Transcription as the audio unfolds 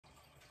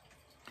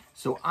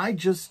So I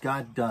just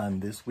got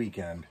done this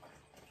weekend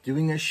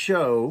doing a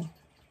show.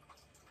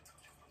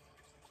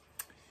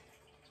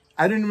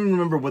 I don't even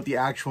remember what the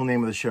actual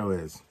name of the show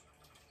is.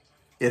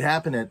 It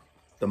happened at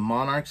the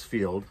Monarchs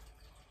Field,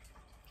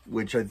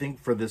 which I think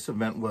for this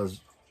event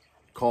was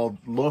called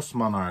Los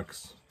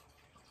Monarchs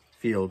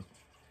Field.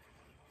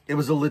 It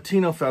was a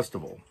Latino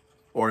festival,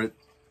 or it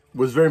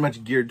was very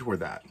much geared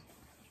toward that.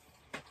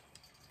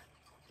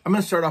 I'm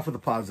going to start off with the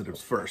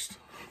positives first,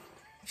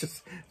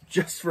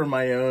 just for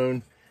my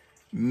own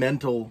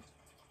mental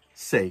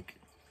sake.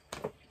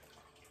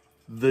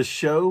 The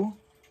show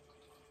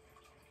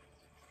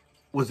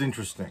was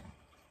interesting.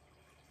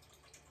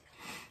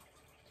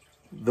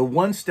 The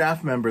one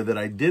staff member that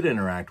I did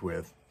interact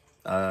with,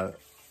 a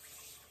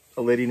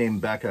lady named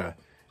Becca,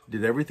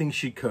 did everything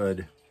she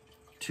could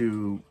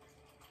to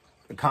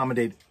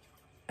accommodate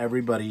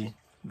everybody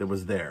that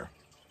was there,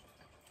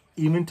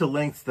 even to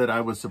lengths that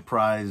I was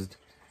surprised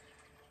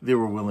they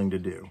were willing to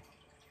do.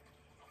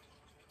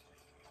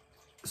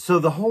 So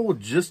the whole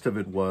gist of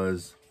it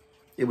was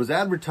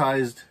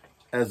advertised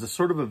as a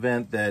sort of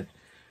event that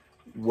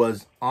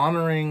was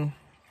honoring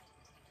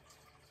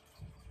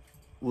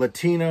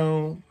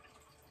Latino,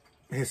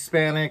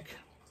 Hispanic.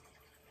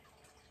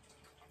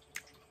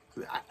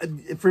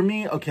 For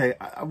me, okay,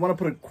 I want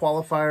to put a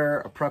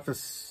qualifier, a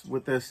preface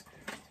with this.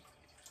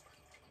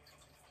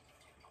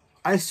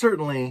 I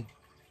certainly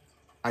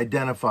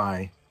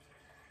identify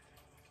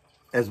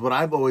as what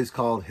I've always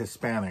called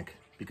Hispanic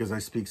because I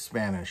speak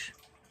Spanish.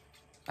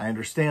 I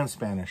understand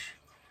Spanish.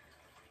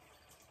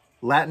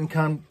 Latin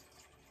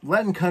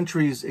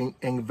countries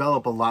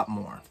envelop a lot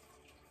more,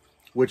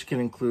 which can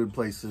include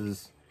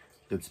places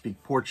that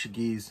speak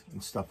Portuguese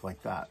and stuff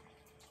like that.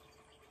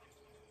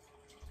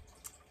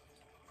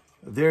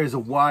 There is a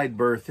wide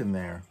berth in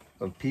there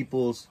of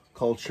people's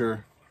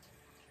culture,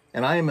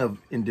 and I am of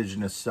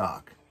indigenous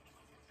stock.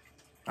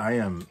 I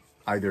am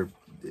either,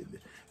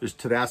 there's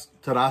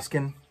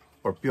Tarascan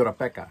or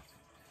Purapeca.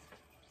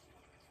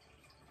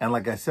 And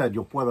like I said,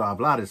 yo puedo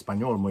hablar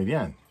español muy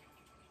bien.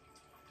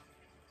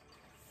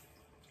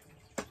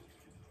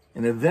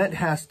 An event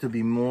has to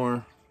be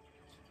more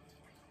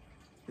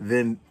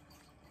than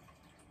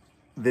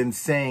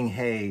saying,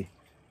 hey,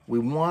 we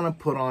want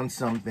to put on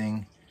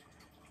something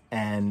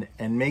and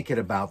make it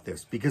about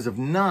this. Because if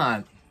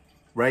not,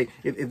 right,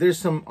 if there's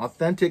some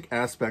authentic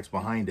aspects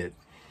behind it,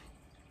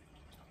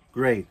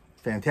 great,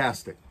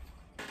 fantastic.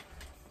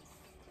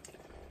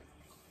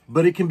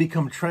 But it can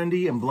become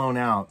trendy and blown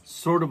out,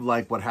 sort of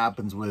like what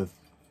happens with,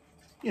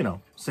 you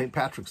know, St.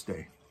 Patrick's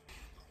Day.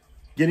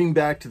 Getting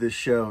back to this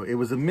show, it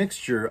was a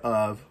mixture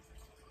of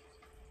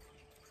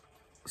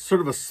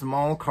sort of a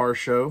small car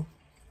show,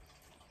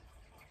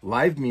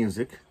 live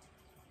music,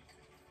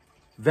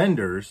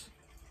 vendors,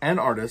 and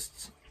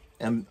artists,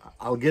 and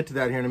I'll get to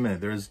that here in a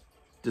minute. There's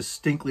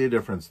distinctly a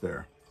difference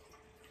there.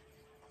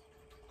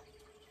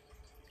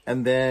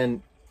 And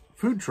then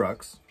food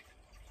trucks,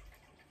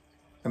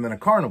 and then a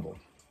carnival.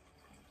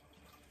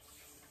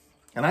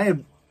 And I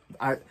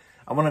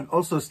want to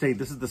also state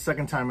this is the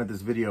second time at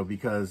this video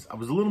because I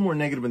was a little more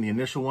negative in the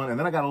initial one, and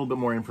then I got a little bit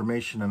more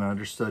information and I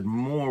understood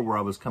more where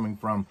I was coming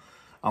from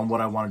on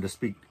what I wanted to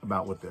speak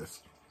about with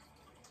this.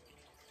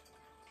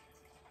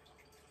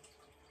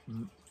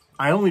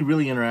 I only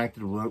really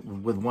interacted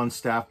with one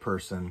staff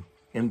person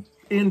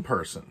in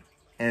person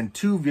and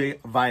two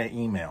via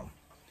email.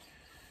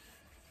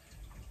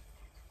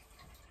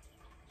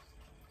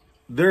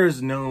 There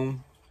is no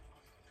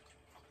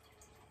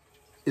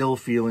ill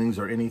feelings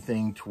or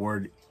anything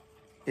toward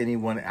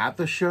anyone at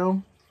the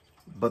show,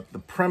 but the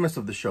premise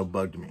of the show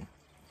bugged me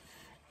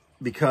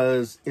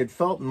because it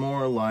felt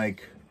more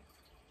like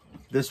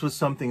this was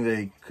something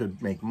they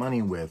could make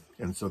money with,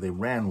 and so they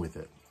ran with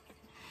it.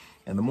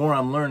 And the more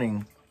I'm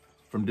learning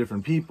from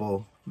different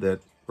people that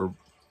were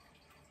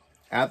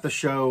at the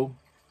show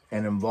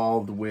and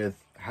involved with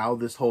how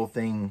this whole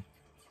thing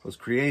was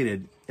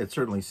created, it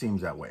certainly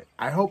seems that way.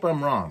 I hope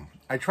I'm wrong.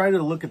 I try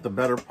to look at the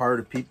better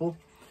part of people.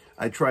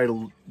 I try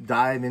to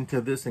dive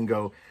into this and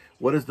go,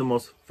 what is the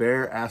most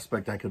fair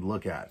aspect I could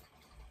look at?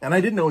 And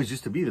I didn't always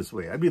used to be this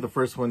way. I'd be the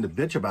first one to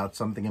bitch about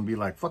something and be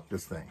like, fuck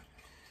this thing.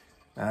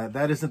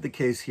 That isn't the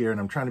case here,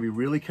 and I'm trying to be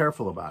really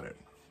careful about it.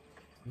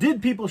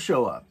 Did people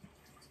show up?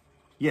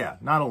 Yeah,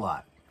 not a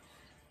lot.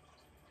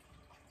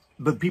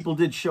 But people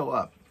did show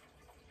up.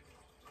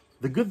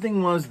 The good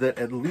thing was that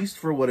at least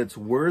for what it's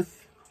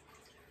worth,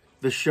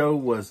 the show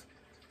was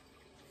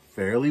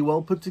fairly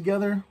well put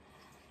together.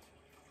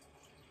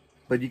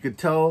 But you could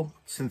tell,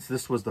 since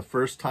this was the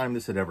first time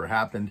this had ever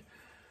happened,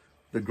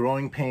 the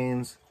growing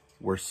pains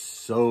were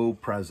so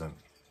present.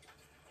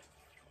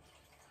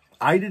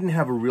 I didn't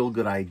have a real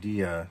good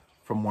idea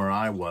from where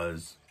I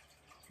was,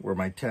 where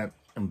my tent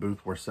and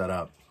booth were set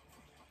up,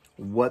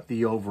 what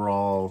the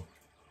overall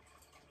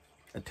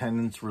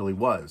attendance really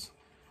was.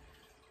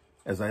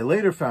 As I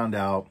later found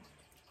out,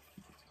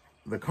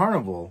 the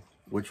carnival,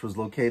 which was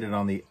located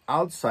on the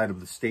outside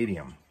of the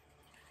stadium,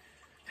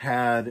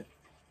 had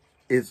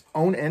its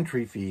own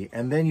entry fee,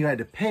 and then you had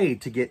to pay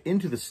to get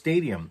into the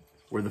stadium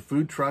where the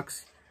food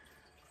trucks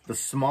the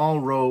small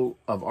row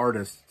of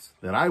artists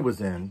that I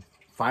was in,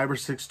 5 or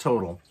 6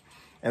 total,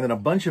 and then a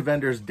bunch of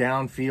vendors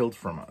downfield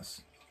from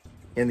us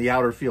in the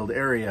outer field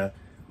area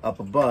up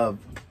above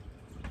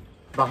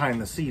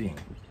behind the seating.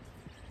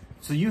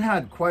 So you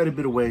had quite a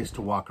bit of ways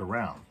to walk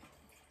around.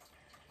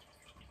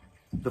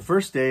 The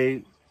first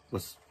day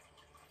was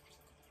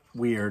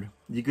weird.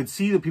 You could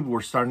see that people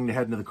were starting to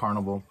head into the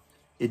carnival.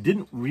 It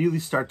didn't really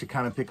start to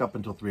kind of pick up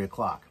until 3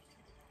 o'clock.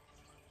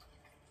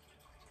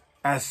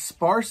 As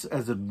sparse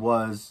as it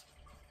was,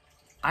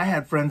 I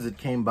had friends that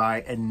came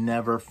by and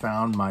never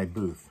found my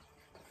booth.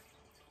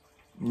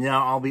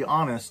 Now, I'll be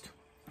honest,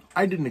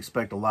 I didn't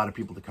expect a lot of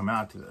people to come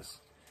out to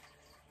this,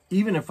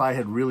 even if I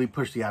had really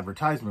pushed the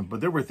advertisement,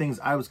 but there were things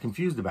I was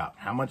confused about.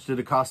 How much did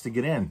it cost to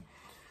get in?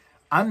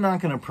 I'm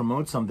not going to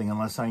promote something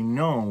unless I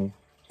know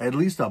at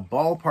least a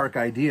ballpark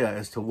idea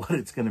as to what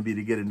it's going to be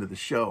to get into the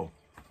show.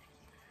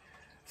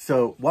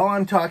 So while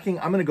I'm talking,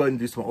 I'm going to go ahead and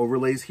do some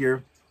overlays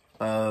here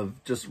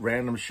of just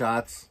random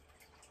shots,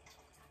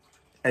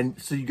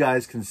 and so you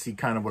guys can see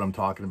kind of what I'm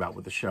talking about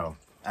with the show.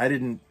 I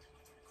didn't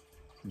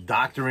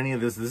doctor any of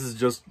this. This is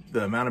just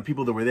the amount of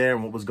people that were there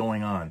and what was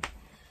going on.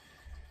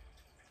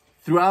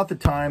 Throughout the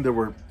time, there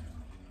were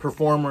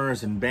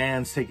performers and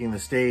bands taking the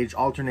stage,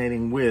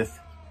 alternating with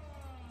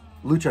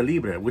Lucha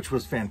Libre, which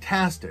was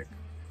fantastic.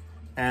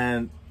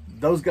 And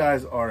those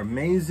guys are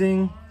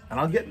amazing. And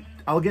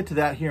I'll get to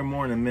that here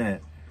more in a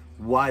minute,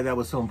 why that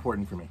was so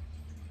important for me.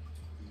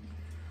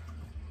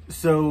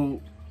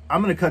 So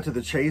I'm going to cut to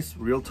the chase,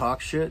 real talk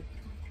shit.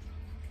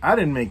 I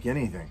didn't make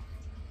anything.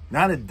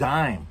 Not a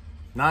dime.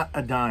 Not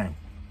a dime.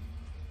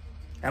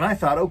 And I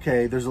thought,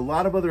 okay, there's a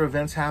lot of other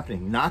events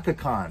happening.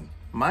 NakaCon,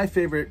 my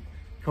favorite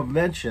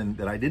convention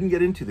that I didn't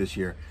get into this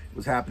year,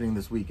 was happening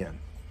this weekend.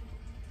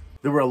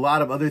 There were a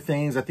lot of other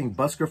things. I think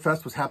Busker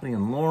Fest was happening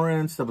in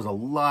Lawrence. There was a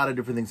lot of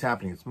different things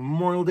happening. It's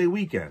Memorial Day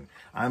weekend.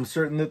 I'm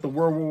certain that the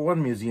World War I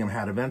Museum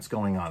had events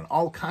going on.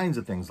 All kinds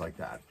of things like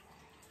that.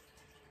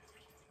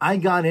 I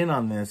got in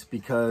on this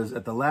because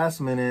at the last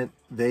minute,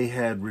 they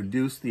had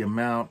reduced the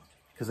amount,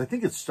 because I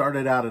think it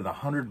started out at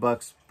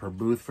 $100 per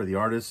booth for the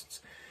artists,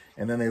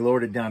 and then they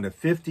lowered it down to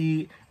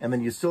 50, and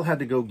then you still had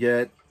to go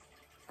get,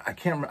 I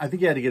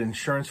think you had to get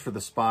insurance for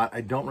the spot.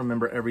 I don't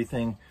remember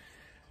everything.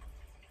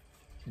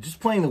 Just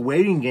playing the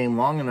waiting game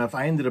long enough,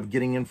 I ended up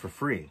getting in for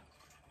free.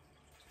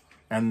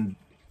 And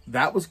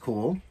that was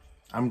cool.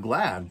 I'm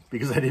glad,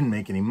 because I didn't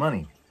make any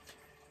money.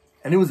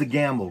 And it was a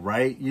gamble,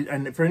 right?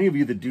 And for any of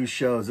you that do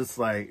shows, it's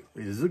like,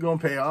 is it going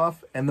to pay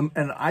off? And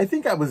I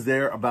think I was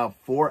there about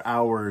 4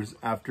 hours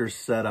after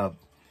setup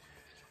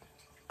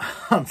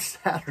on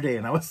Saturday.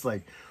 And I was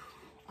like,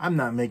 I'm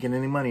not making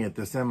any money at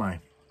this, am I?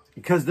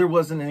 Because there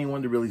wasn't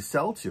anyone to really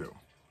sell to.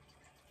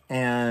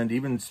 And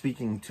even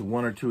speaking to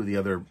 1 or 2 of the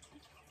other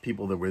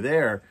people that were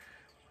there,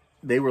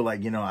 they were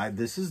like, you know,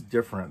 this is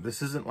different.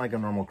 This isn't like a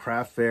normal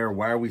craft fair.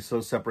 Why are we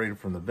so separated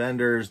from the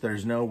vendors?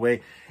 There's no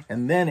way.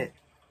 And then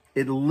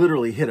it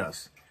literally hit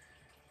us.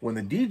 When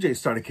the DJ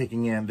started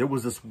kicking in, there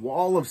was this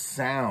wall of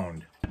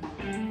sound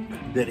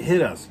that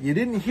hit us. You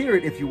didn't hear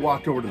it if you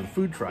walked over to the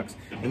food trucks,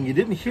 and you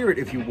didn't hear it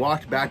if you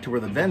walked back to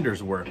where the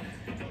vendors were.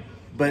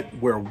 But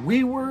where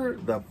we were,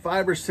 the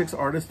 5 or 6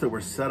 artists that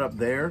were set up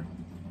there,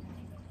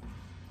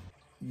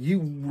 you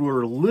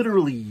were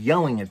literally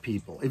yelling at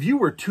people. If you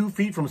were 2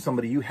 feet from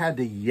somebody, you had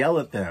to yell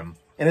at them.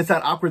 And it's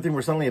that awkward thing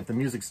where suddenly if the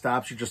music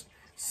stops, you're just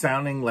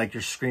sounding like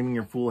you're screaming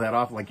your fool head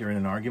off, like you're in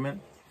an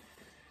argument.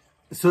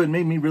 So it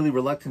made me really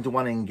reluctant to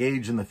want to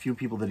engage in the few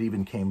people that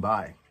even came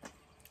by.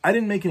 I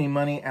didn't make any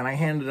money, and I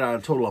handed out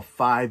a total of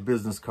 5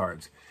 business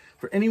cards.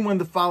 For anyone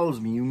that follows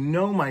me, you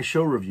know my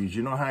show reviews.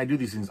 You know how I do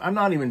these things. I'm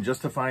not even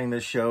justifying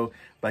this show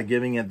by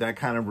giving it that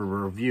kind of a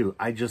review.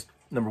 I just,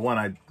 number 1,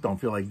 I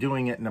don't feel like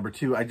doing it. Number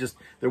 2,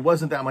 there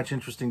wasn't that much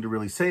interesting to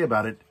really say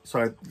about it,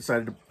 so I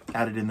decided to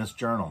add it in this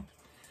journal.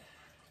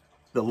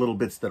 The little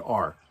bits that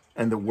are,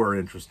 and that were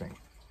interesting.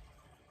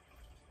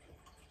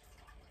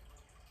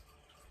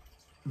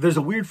 There's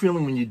a weird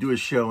feeling when you do a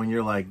show and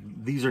you're like,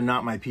 these are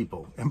not my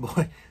people. And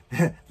boy,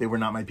 they were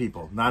not my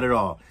people. Not at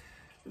all.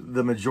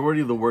 The majority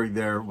of the work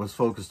there was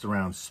focused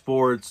around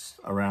sports,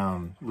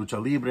 around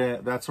lucha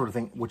libre, that sort of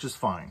thing, which is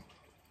fine.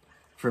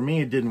 For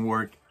me, it didn't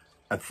work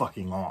at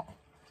fucking all.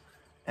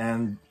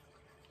 And,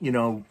 you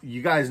know,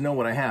 you guys know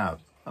what I have.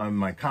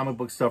 My comic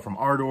book stuff from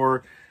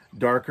Ardor,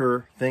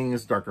 darker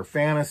things, darker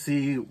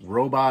fantasy,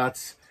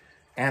 robots,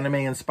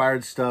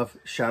 anime-inspired stuff,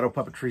 shadow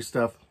puppetry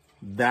stuff.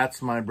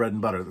 That's my bread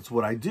and butter. That's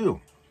what I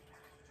do.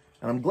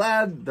 And I'm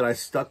glad that I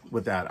stuck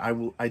with that.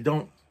 I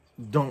don't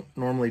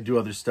normally do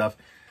other stuff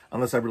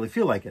unless I really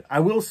feel like it. I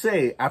will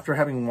say, after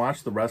having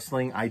watched the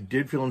wrestling, I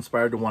did feel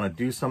inspired to want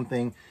to do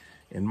something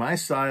in my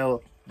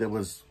style that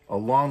was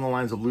along the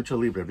lines of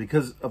lucha libre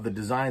because of the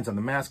designs on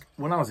the mask.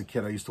 When I was a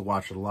kid, I used to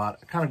watch it a lot.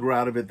 I kind of grew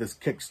out of it. This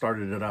kick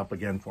started it up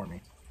again for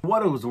me. For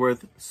what it was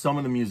worth, some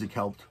of the music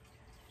helped.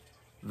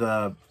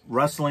 The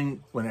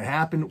wrestling, when it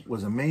happened,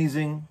 was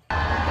amazing.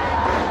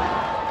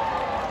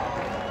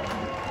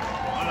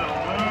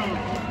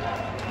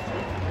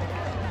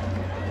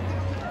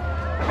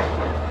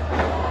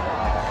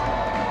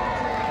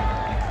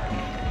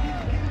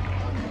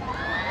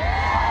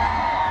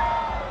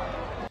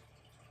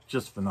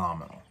 just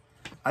phenomenal.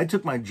 I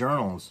took my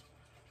journals,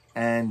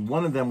 and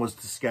one of them was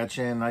to sketch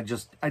in. I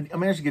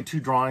managed to get 2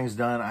 drawings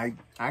done. I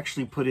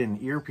actually put in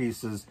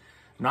earpieces,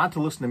 not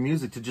to listen to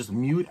music, to just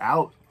mute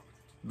out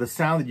the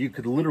sound that you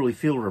could literally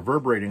feel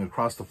reverberating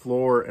across the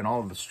floor and all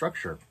of the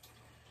structure,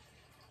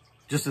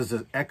 just as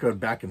it echoed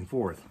back and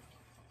forth.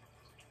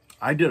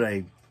 I did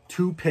a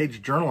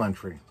 2-page journal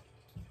entry,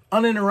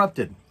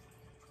 uninterrupted.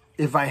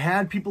 If I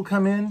had people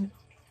come in,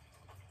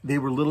 they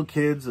were little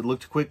kids that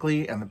looked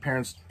quickly, and the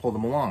parents pulled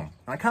them along.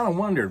 And I kind of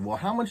wondered, well,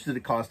 how much did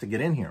it cost to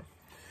get in here?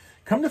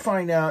 Come to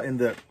find out, in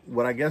the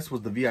what I guess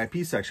was the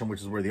VIP section,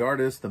 which is where the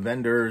artists, the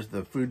vendors,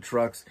 the food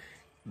trucks,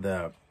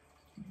 the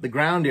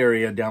ground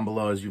area down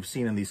below, as you've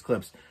seen in these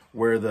clips,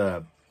 where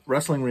the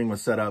wrestling ring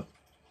was set up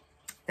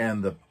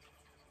and the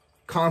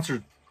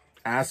concert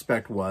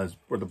aspect was,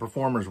 where the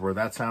performers were,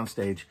 that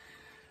soundstage,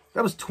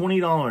 that was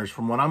 $20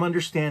 from what I'm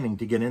understanding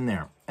to get in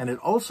there. And it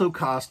also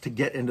cost to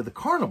get into the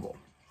carnival.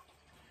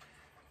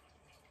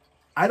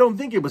 I don't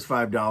think it was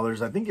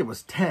 $5. I think it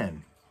was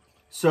 $10.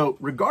 So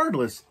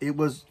regardless, it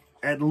was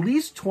at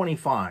least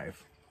 $25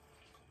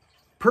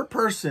 per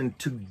person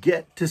to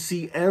get to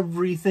see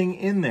everything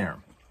in there.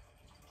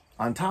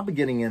 On top of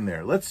getting in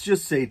there, let's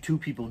just say 2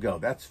 people go.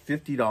 That's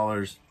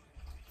 $50,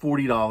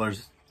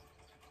 $40,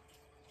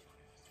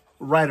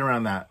 right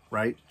around that,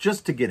 right?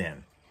 Just to get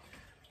in.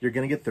 You're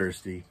going to get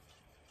thirsty.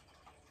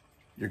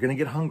 You're going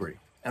to get hungry.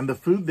 And the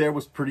food there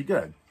was pretty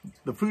good.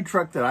 The food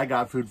truck that I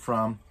got food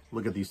from,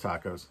 look at these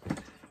tacos,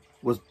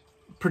 was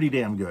pretty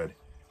damn good.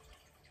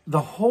 The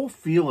whole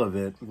feel of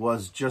it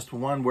was just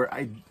one where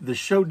the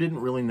show didn't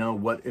really know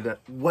what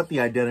the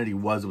identity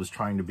was it was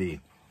trying to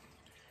be.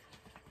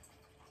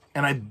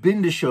 And I've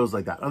been to shows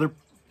like that, other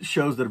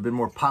shows that have been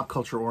more pop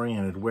culture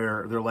oriented,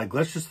 where they're like,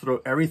 let's just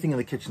throw everything in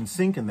the kitchen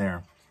sink in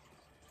there,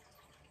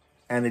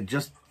 and it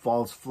just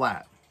falls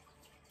flat.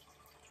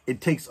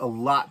 It takes a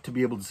lot to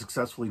be able to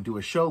successfully do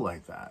a show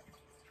like that,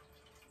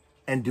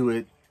 and do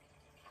it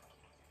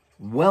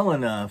well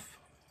enough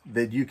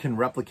that you can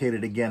replicate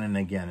it again and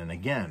again and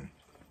again.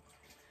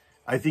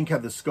 I think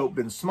had the scope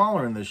been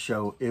smaller in this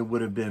show, it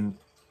would have been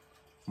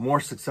more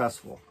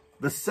successful.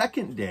 The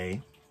second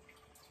day,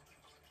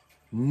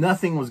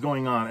 nothing was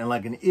going on, and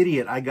like an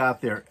idiot, I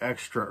got there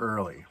extra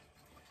early.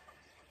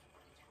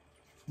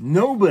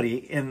 Nobody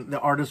in the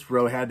artist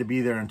row had to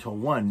be there until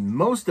 1.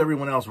 Most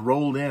everyone else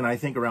rolled in, I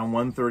think, around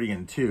 1:30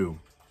 and 2,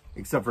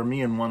 except for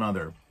me and one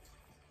other.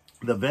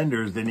 The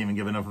vendors didn't even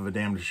give enough of a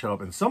damn to show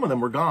up, and some of them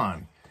were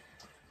gone.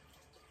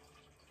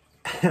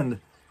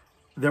 And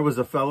there was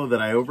a fellow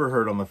that I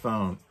overheard on the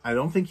phone. I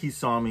don't think he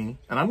saw me,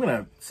 and I'm going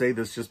to say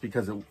this just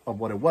because of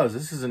what it was.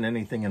 This isn't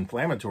anything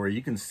inflammatory.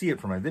 You can see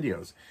it from my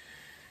videos.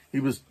 He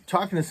was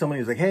talking to somebody.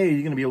 He was like, hey, are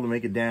you going to be able to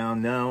make it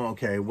down? No?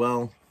 Okay,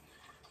 well,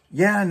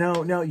 yeah,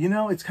 no, you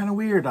know, it's kind of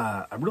weird.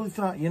 I really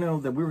thought, you know,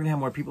 that we were going to have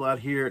more people out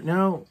here.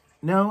 No,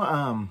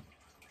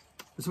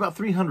 it's about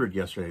 300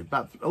 yesterday.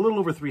 About a little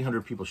over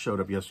 300 people showed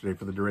up yesterday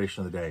for the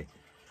duration of the day.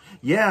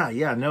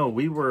 Yeah, no,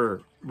 we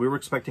were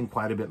expecting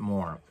quite a bit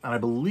more. And I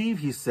believe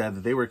he said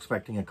that they were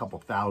expecting a couple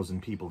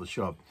thousand people to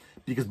show up.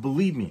 Because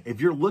believe me, if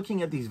you're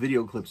looking at these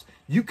video clips,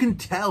 you can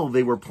tell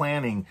they were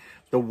planning.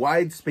 The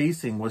wide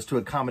spacing was to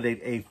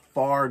accommodate a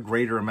far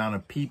greater amount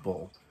of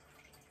people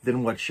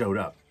than what showed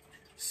up.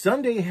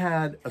 Sunday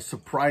had a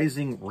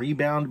surprising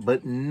rebound,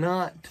 but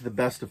not to the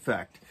best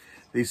effect.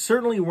 They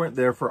certainly weren't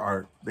there for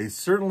art. They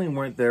certainly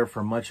weren't there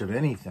for much of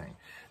anything.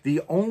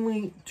 The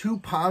only 2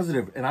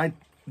 positive,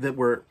 that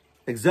were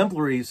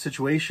exemplary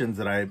situations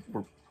that I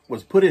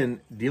was put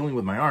in dealing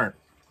with my art,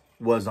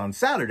 was on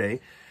Saturday.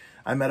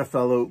 I met a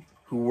fellow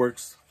who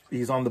works,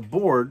 he's on the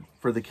board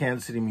for the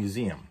Kansas City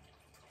Museum.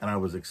 And I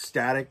was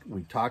ecstatic.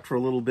 We talked for a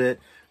little bit,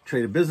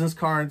 traded business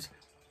cards.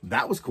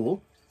 That was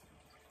cool.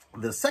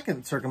 The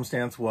second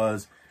circumstance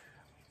was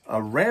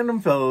a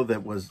random fellow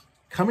that was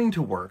coming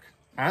to work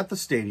at the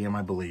stadium,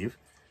 I believe.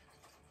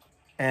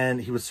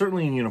 And he was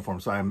certainly in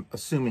uniform, so I'm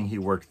assuming he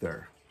worked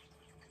there.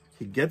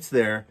 He gets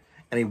there,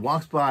 and he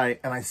walks by,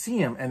 and I see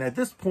him. And at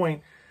this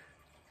point,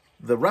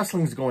 the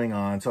wrestling's going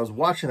on, so I was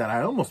watching that.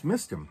 I almost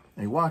missed him.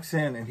 And he walks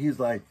in, and he's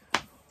like,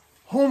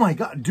 oh my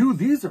God, dude,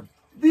 these are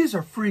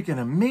freaking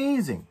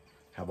amazing.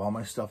 Have all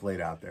my stuff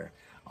laid out there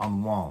on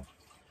the wall.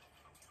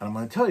 And I'm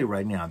going to tell you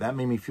right now, that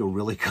made me feel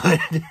really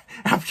good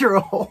after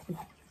a whole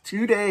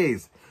 2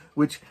 days,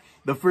 which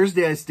the first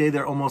day I stayed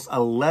there almost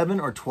 11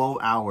 or 12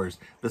 hours.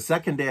 The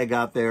second day I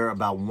got there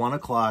about 1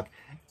 o'clock,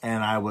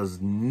 and I was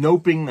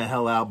noping the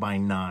hell out by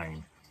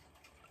 9.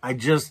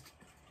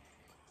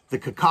 The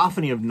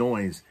cacophony of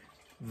noise,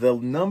 the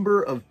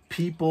number of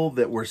people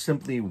that were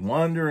simply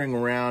wandering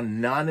around,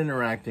 not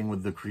interacting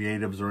with the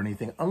creatives or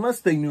anything,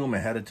 unless they knew them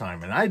ahead of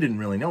time. And I didn't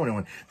really know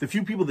anyone. The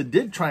few people that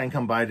did try and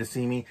come by to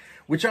see me,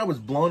 which I was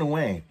blown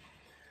away.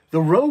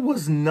 The row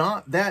was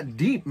not that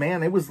deep,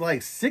 man. It was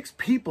like 6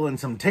 people and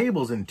some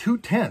tables and 2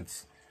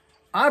 tents.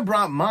 I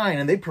brought mine,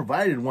 and they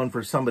provided one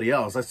for somebody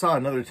else. I saw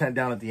another tent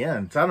down at the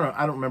end. So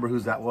I don't remember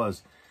whose that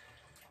was.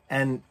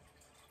 And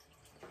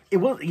It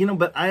was, you know,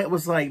 but I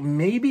was like,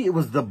 maybe it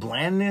was the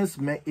blandness,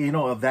 you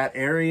know, of that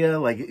area.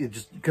 Like, it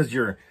just, because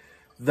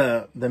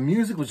the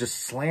music was just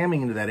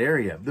slamming into that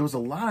area. There was a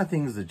lot of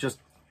things that just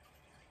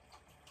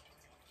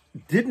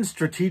didn't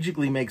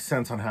strategically make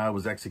sense on how it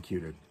was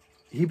executed.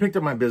 He picked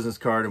up my business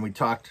card and we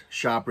talked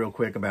shop real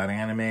quick about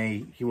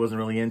anime. He wasn't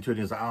really into it.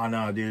 He was like, oh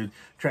no, dude,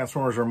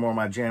 Transformers are more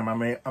my jam.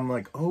 I'm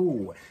like,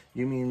 oh,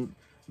 you mean,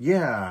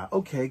 yeah,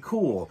 okay,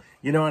 cool.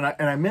 You know, and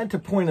I meant to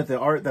point at the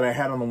art that I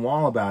had on the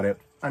wall about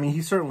it. I mean,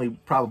 he certainly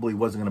probably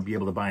wasn't going to be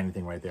able to buy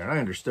anything right there. And I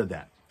understood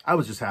that. I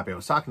was just happy. I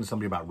was talking to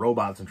somebody about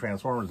robots and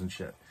Transformers and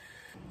shit.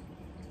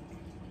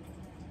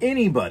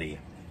 Anybody,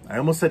 I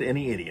almost said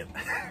any idiot,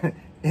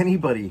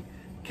 anybody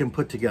can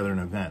put together an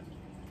event.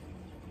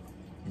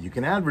 You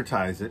can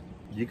advertise it,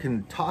 you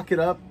can talk it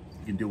up,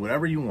 you can do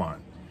whatever you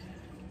want.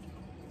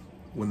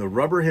 When the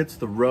rubber hits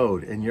the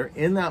road and you're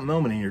in that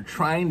moment and you're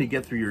trying to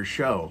get through your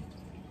show,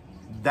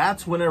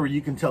 that's whenever you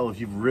can tell if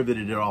you've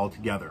riveted it all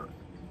together.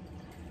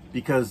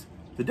 Because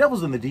the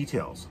devil's in the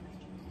details.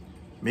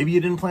 Maybe you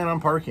didn't plan on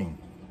parking.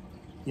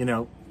 You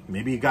know,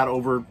 maybe you got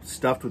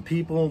overstuffed with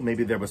people,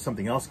 maybe there was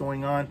something else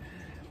going on.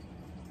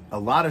 A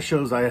lot of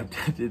shows I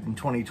attended in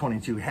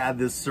 2022 had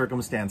this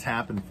circumstance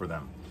happen for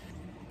them.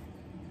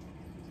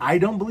 I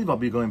don't believe I'll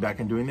be going back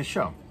and doing this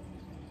show.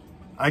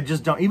 I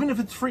just don't. Even if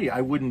it's free,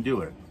 I wouldn't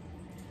do it.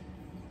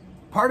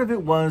 Part of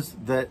it was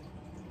that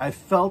I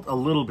felt a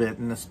little bit,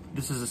 and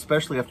this is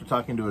especially after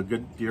talking to a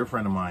good dear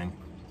friend of mine,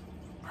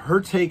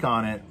 her take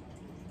on it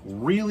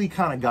really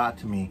kind of got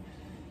to me,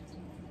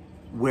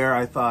 where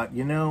I thought,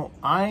 you know,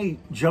 I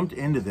jumped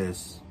into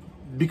this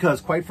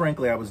because, quite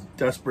frankly, I was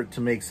desperate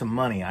to make some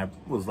money. I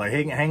was like,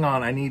 hey, hang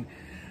on,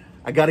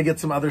 I got to get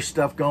some other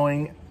stuff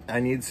going. I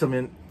need some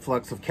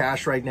influx of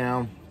cash right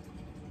now.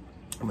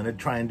 I'm going to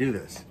try and do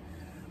this.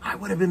 I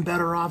would have been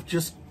better off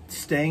just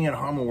staying at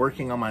home and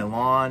working on my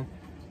lawn,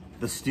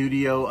 the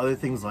studio, other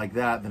things like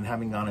that, than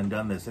having gone and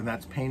done this. And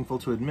that's painful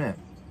to admit.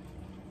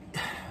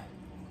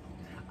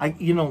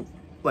 You know,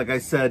 like I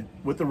said,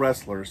 with the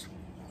wrestlers,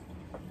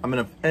 I'm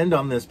going to end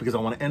on this because I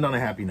want to end on a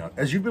happy note.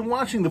 As you've been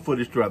watching the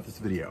footage throughout this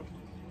video,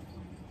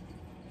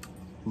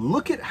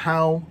 look at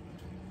how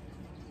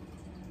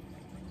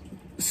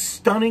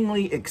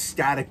stunningly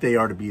ecstatic they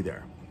are to be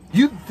there.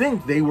 You'd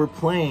think they were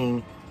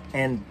playing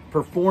and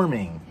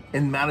performing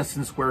in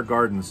Madison Square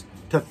Gardens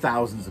to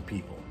thousands of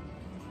people.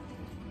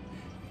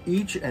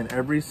 Each and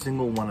every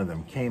single one of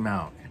them came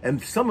out, and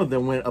some of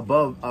them went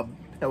above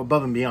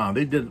and beyond.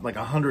 They did like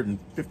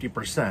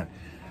 150%.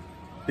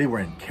 They were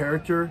in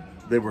character,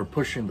 they were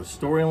pushing the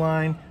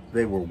storyline,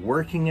 they were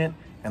working it,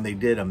 and they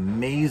did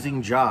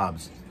amazing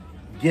jobs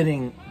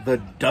getting the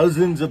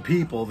dozens of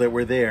people that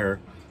were there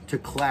to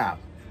clap,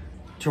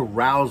 to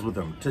rouse with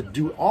them, to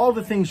do all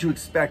the things you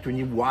expect when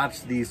you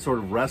watch these sort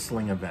of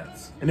wrestling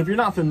events. And if you're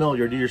not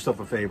familiar, do yourself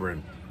a favor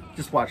and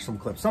just watch some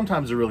clips.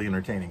 Sometimes they're really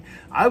entertaining.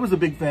 I was a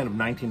big fan of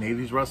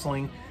 1980s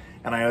wrestling,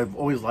 and I've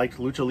always liked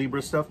Lucha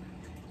Libre stuff.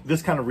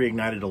 This kind of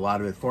reignited a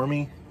lot of it for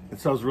me, and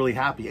so I was really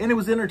happy. And it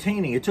was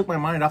entertaining. It took my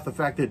mind off the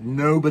fact that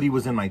nobody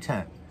was in my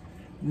tent.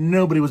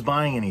 Nobody was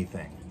buying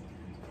anything.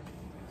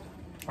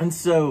 And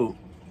so,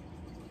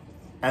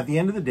 at the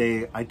end of the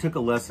day, I took a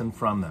lesson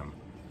from them.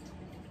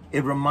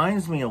 It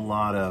reminds me a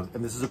lot of,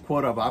 and this is a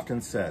quote I've often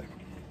said,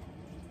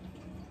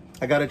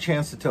 I got a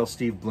chance to tell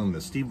Steve Blum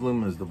this. Steve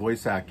Blum is the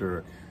voice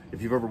actor.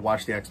 If you've ever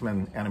watched the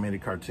X-Men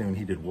animated cartoon,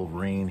 he did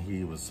Wolverine.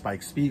 He was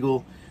Spike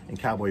Spiegel in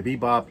Cowboy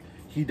Bebop.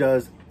 He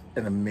does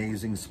an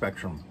amazing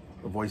spectrum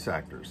of voice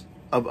actors,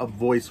 of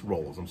voice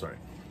roles, I'm sorry.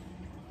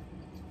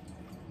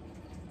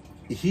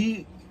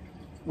 He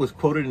was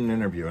quoted in an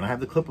interview, and I have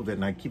the clip of it,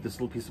 and I keep this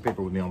little piece of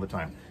paper with me all the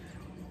time.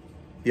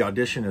 The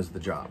audition is the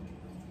job.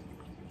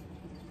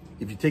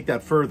 If you take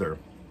that further,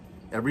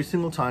 every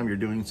single time you're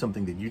doing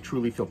something that you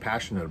truly feel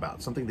passionate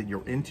about, something that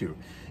you're into,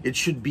 it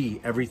should be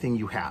everything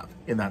you have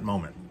in that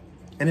moment.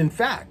 And in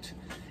fact,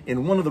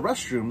 in one of the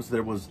restrooms,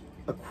 there was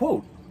a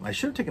quote. I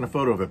should have taken a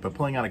photo of it, but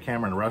pulling out a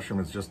camera in a restroom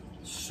is just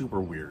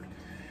super weird.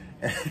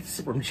 And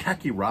it's from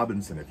Jackie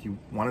Robinson. If you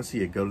want to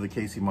see it, go to the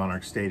KC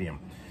Monarch Stadium.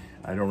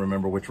 I don't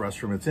remember which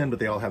restroom it's in, but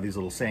they all have these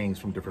little sayings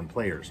from different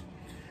players.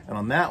 And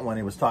on that one,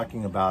 he was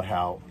talking about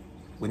how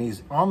when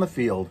he's on the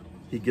field,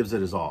 he gives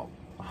it his all.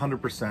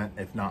 100%,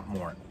 if not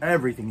more,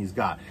 everything he's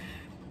got.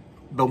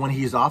 But when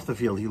he's off the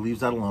field, he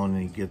leaves that alone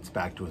and he gets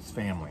back to his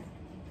family.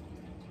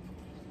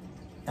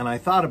 And I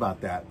thought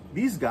about that.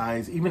 These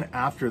guys, even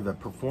after the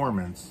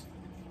performance,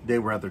 they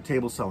were at their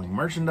table selling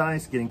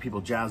merchandise, getting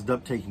people jazzed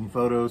up, taking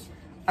photos.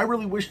 I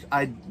really wished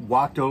I'd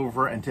walked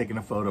over and taken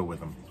a photo with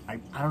them.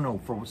 I don't know,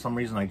 for some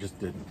reason I just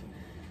didn't.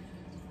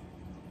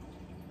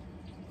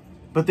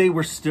 But they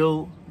were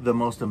still the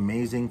most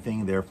amazing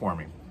thing there for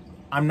me.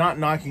 I'm not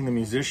knocking the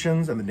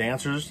musicians and the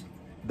dancers.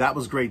 That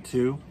was great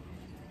too.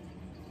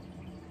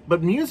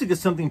 But music is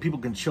something people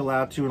can chill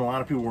out to, and a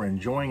lot of people were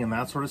enjoying and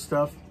that sort of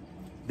stuff.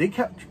 They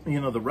kept,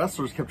 you know, the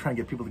wrestlers kept trying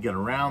to get people to get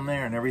around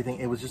there and everything.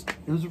 It was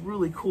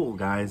really cool,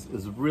 guys. It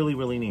was really,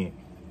 really neat.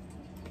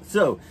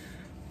 So,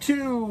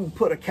 to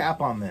put a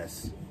cap on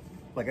this,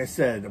 like I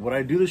said, would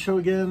I do the show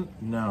again?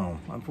 No,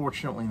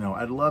 unfortunately, no.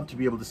 I'd love to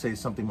be able to say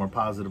something more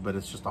positive, but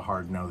it's just a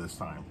hard no this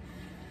time.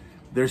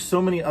 There's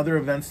so many other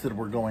events that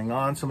were going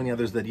on, so many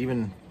others that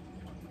even,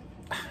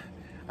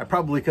 I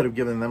probably could have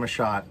given them a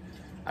shot.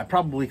 I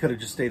probably could have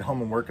just stayed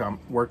home and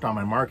worked on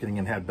my marketing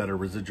and had better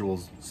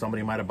residuals.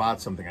 Somebody might have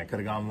bought something. I could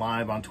have gone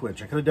live on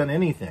Twitch. I could have done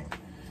anything.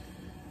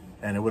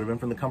 And it would have been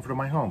from the comfort of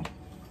my home.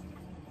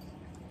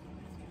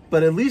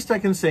 But at least I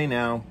can say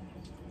now,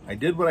 I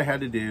did what I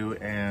had to do,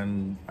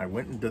 and I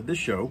went and did the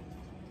show,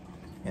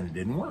 and it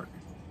didn't work.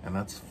 And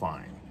that's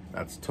fine.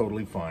 That's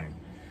totally fine.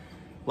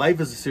 Life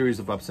is a series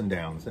of ups and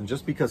downs, and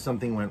just because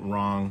something went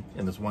wrong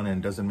in this one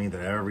end doesn't mean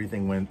that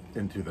everything went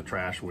into the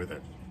trash with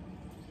it.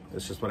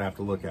 It's just what I have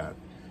to look at.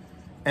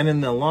 And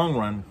in the long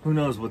run, who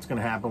knows what's going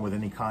to happen with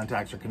any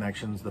contacts or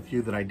connections, the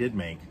few that I did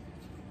make.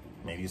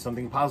 Maybe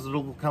something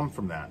positive will come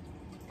from that.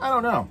 I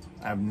don't know.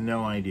 I have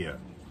no idea.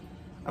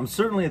 I'm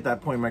certainly at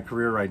that point in my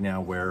career right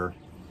now where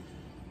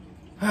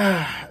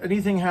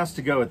anything has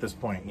to go at this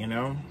point, you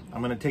know?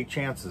 I'm going to take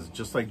chances,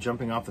 just like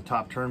jumping off the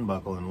top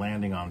turnbuckle and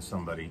landing on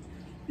somebody.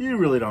 You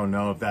really don't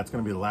know if that's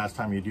going to be the last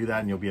time you do that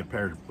and you'll be a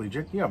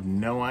paraplegic. You have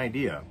no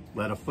idea.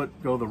 Let a foot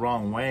go the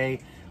wrong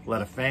way.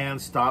 Let a fan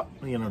stop,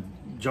 you know,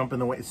 jump in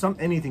the way.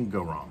 Anything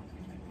go wrong.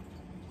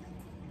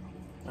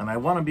 And I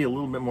want to be a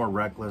little bit more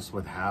reckless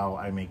with how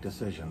I make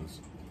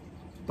decisions.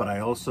 But I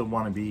also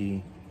want to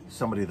be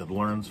somebody that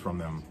learns from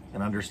them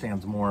and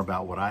understands more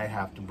about what I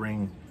have to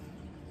bring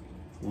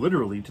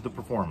literally to the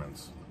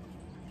performance.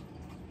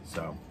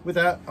 So with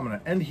that, I'm going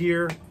to end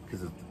here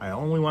because I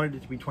only wanted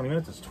it to be 20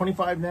 minutes. It's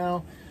 25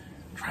 now.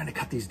 I'm trying to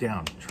cut these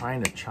down,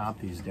 trying to chop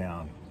these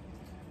down.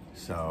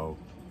 So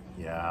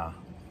yeah.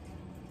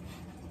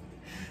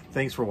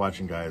 Thanks for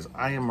watching, guys.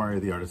 I am Mario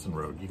the Artisan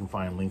Rogue. You can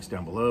find links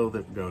down below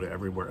that go to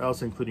everywhere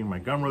else, including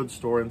my Gumroad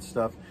store and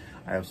stuff.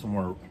 I have some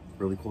more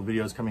really cool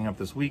videos coming up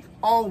this week.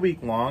 All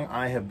week long,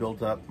 I have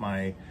built up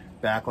my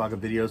backlog of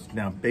videos.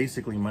 Now,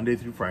 basically, Monday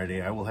through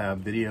Friday, I will have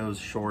videos,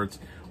 shorts,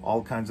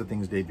 all kinds of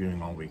things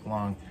debuting all week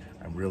long.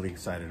 I'm really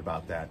excited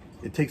about that.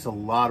 It takes a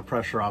lot of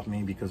pressure off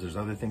me because there's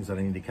other things that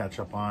I need to catch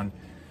up on.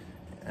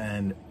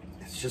 And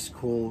it's just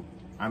cool.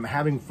 I'm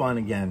having fun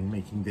again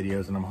making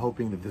videos, and I'm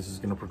hoping that this is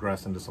going to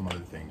progress into some other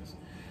things.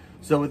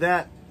 So with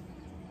that,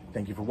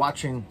 thank you for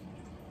watching,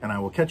 and I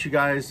will catch you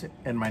guys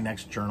in my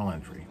next journal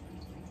entry.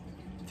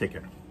 Take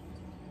care.